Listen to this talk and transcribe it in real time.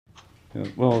Yeah,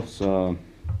 well,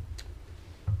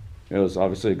 it was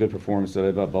obviously a good performance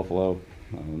today by Buffalo.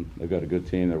 They've got a good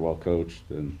team. They're well coached,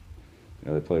 and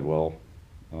they played well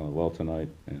tonight.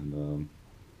 And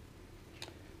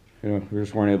we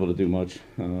just weren't able to do much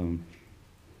in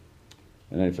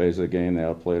any phase of the game. They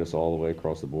outplayed us all the way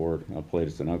across the board. Outplayed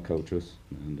us and outcoached us,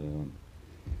 and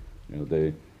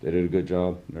they did a good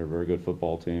job. They're a very good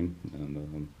football team,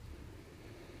 and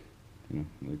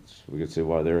we could see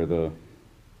why they're the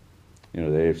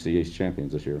AFC East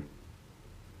champions this year.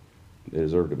 They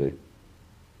deserve to be.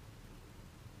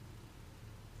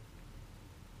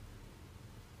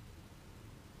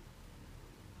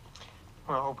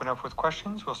 We'll open up with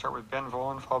questions. We'll start with Ben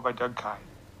Volen, followed by Doug Kine.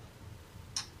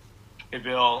 Hey,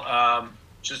 Bill.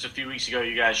 Just a few weeks ago,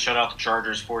 you guys shut out the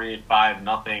Chargers 48-5,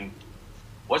 nothing.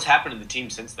 What's happened to the team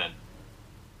since then?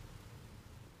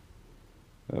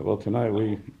 Well, tonight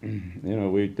we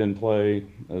didn't play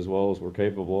as well as we're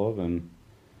capable of, and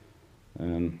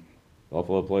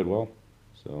Buffalo played well,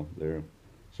 so they're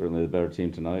certainly the better team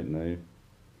tonight, and they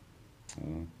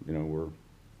were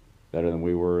better than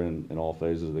we were in all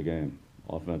phases of the game: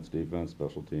 offense, defense,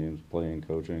 special teams, playing,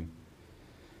 coaching,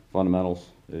 fundamentals.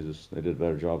 They did a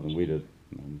better job than we did,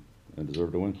 and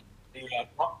deserved to win.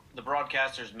 The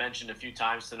broadcasters mentioned a few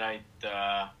times tonight.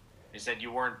 They said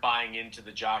you weren't buying into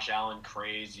the Josh Allen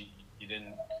craze.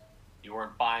 You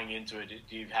weren't buying into it.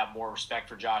 Do you have more respect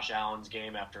for Josh Allen's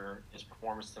game after his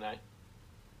performance tonight?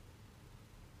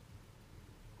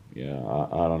 Yeah,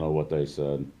 I don't know what they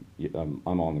said. I'm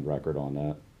on the record on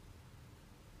that.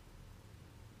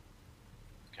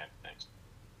 Okay, thanks.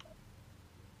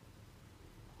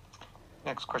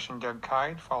 Next question, Doug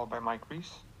Kine, followed by Mike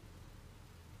Reese.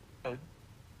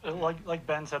 Like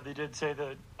Ben said, they did say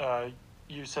that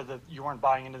you said that you weren't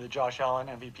buying into the Josh Allen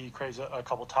MVP craze a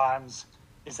couple times.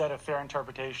 Is that a fair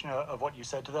interpretation of what you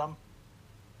said to them?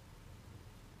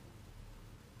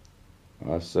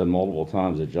 I've said multiple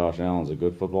times that Josh Allen's a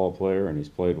good football player, and he's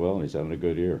played well, and he's having a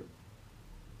good year.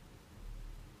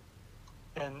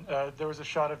 And there was a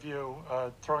shot of you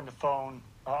throwing the phone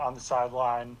on the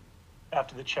sideline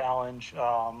after the challenge.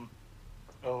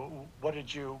 What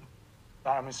did you?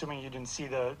 I'm assuming you didn't see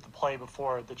the play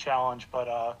before the challenge,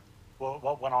 but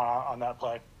what went on that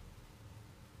play?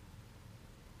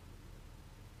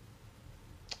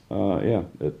 Yeah,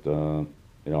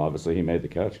 obviously he made the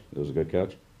catch. It was a good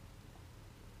catch.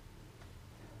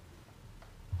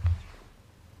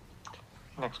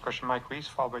 Next question, Mike Reese,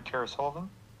 followed by Tara Sullivan.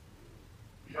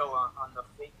 Bill, on the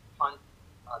fake punt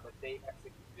that they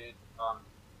executed, was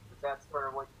that sort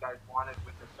of what you guys wanted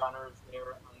with the gunners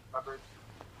there uncovered?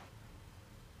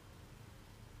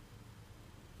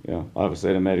 Yeah,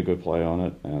 obviously they made a good play on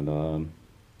it, and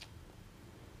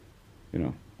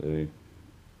they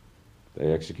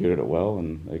executed it well,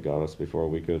 and they got us before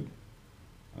we could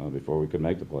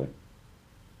make the play.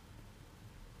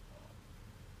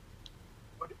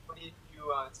 What did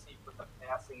you see from the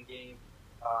passing game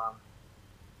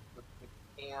with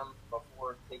Cam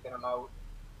before taking him out?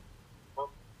 What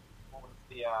would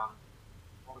you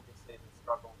say the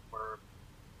struggles were?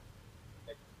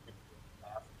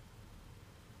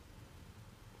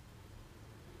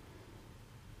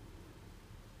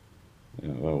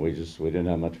 Well, we didn't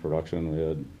have much production. We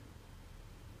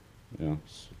had,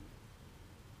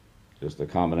 just a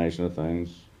combination of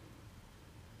things.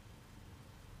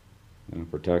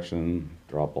 Protection,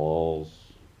 drop balls,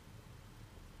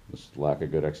 just lack of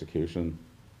good execution.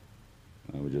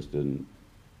 We just didn't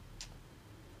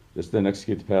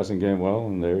execute the passing game well,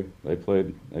 and they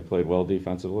played well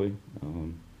defensively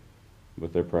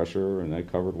with their pressure, and they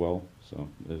covered well. So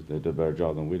they did a better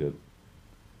job than we did.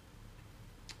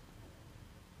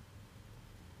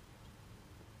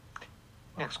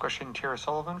 Next question, Tara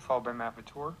Sullivan, followed by Matt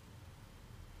Vatour.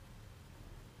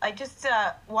 I just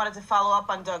wanted to follow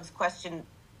up on Doug's question.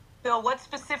 Bill, what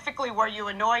specifically were you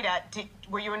annoyed at?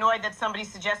 Were you annoyed that somebody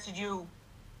suggested you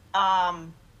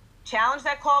challenge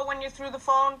that call when you threw the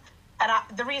phone? And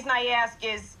the reason I ask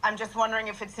is I'm just wondering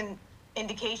if it's an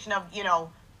indication of,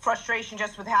 frustration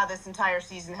just with how this entire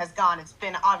season has gone. It's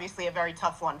been obviously a very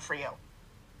tough one for you.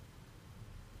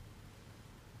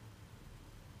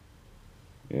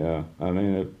 Yeah, I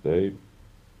mean,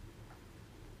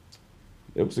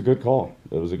 it was a good call.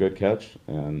 It was a good catch,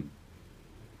 and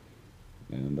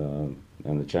the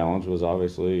challenge was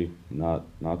obviously not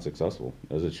successful,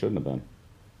 as it shouldn't have been.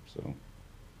 So.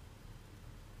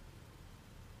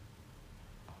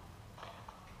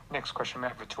 Next question,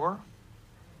 Matt Vatour.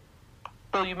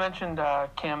 Bill, you mentioned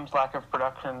Cam's lack of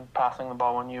production passing the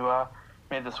ball when you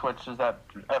made the switch. Does that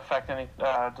affect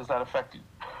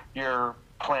your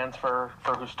plans for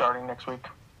who's starting next week?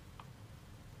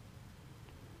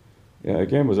 Yeah, the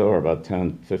game was over about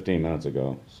 10, 15 minutes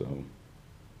ago, so.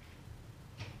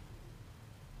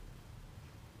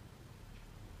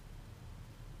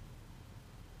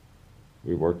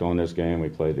 We worked on this game, we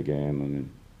played the game, I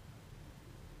mean,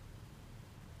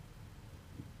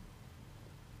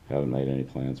 haven't made any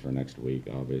plans for next week,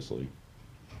 obviously.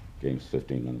 Game's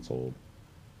 15 minutes old.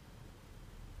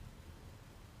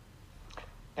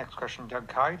 Next question, Doug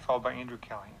Kyed, followed by Andrew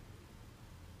Callahan.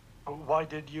 Why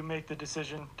did you make the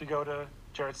decision to go to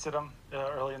Jarrett Stidham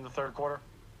early in the third quarter?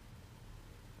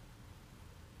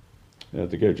 Yeah,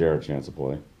 to give Jared a chance to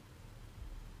play.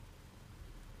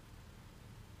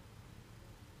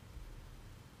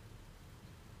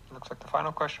 Looks like the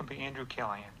final question will be Andrew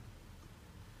Callahan.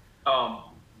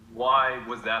 Why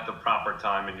was that the proper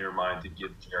time in your mind to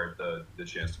give Jared the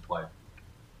chance to play?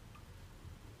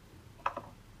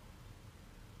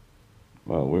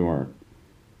 Well, we weren't,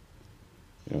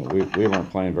 we weren't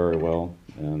playing very well,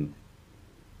 and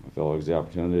I felt like it was the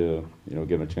opportunity to,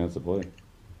 give him a chance to play.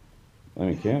 I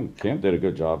mean, Cam did a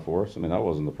good job for us. I mean, that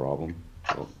wasn't the problem.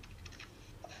 But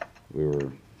we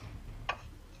were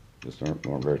just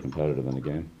weren't very competitive in the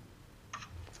game.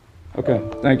 Okay,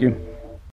 thank you.